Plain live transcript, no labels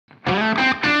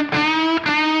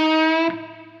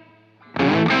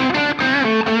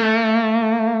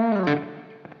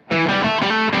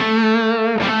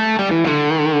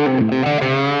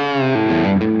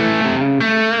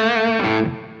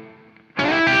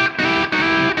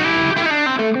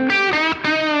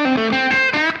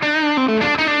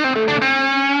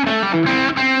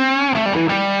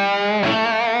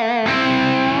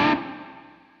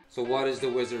the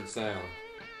Wizard sound?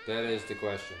 That is the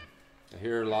question. I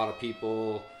hear a lot of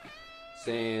people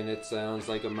saying it sounds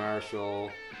like a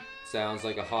Marshall, sounds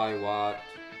like a high watt.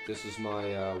 This is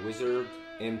my Wizard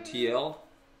MTL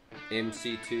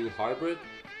MC2 hybrid,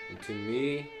 and to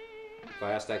me, if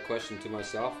I ask that question to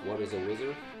myself, what is a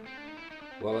Wizard?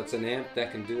 Well, it's an amp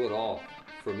that can do it all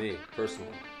for me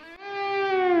personally.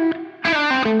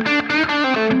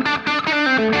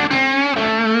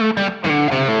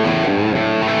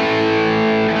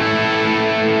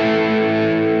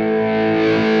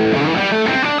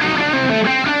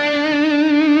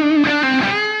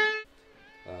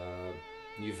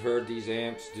 You've heard these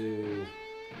amps do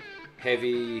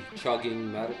heavy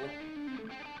chugging metal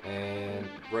and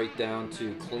right down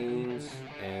to cleans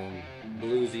and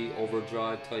bluesy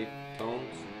overdrive type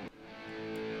tones,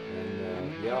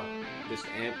 and yeah, this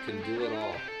amp can do it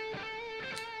all.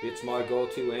 It's my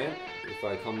go-to amp if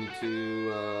I come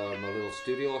to my little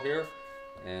studio here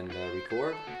and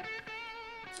record,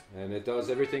 and it does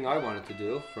everything I want it to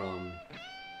do, from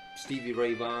Stevie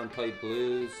Ray Vaughan type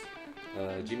blues,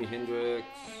 Jimi Hendrix,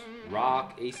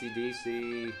 rock,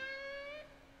 AC/DC,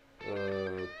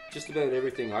 just about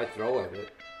everything I throw at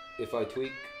it. If I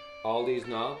tweak all these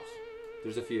knobs,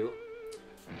 there's a few,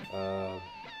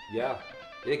 yeah,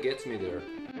 it gets me there.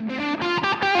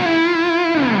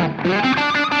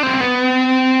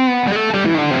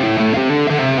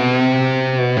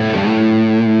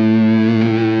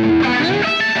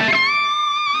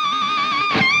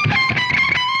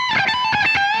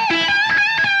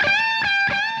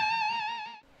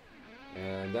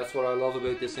 And that's what I love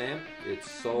about this amp. It's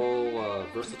so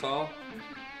versatile.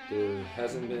 There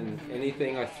hasn't been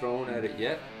anything I've thrown at it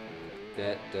yet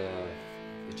that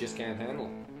it just can't handle.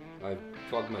 I've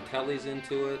plugged my tellies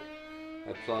into it.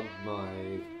 I plugged my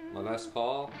Les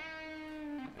Paul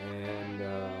and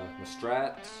my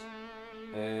Strats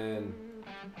and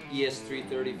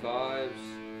ES335s.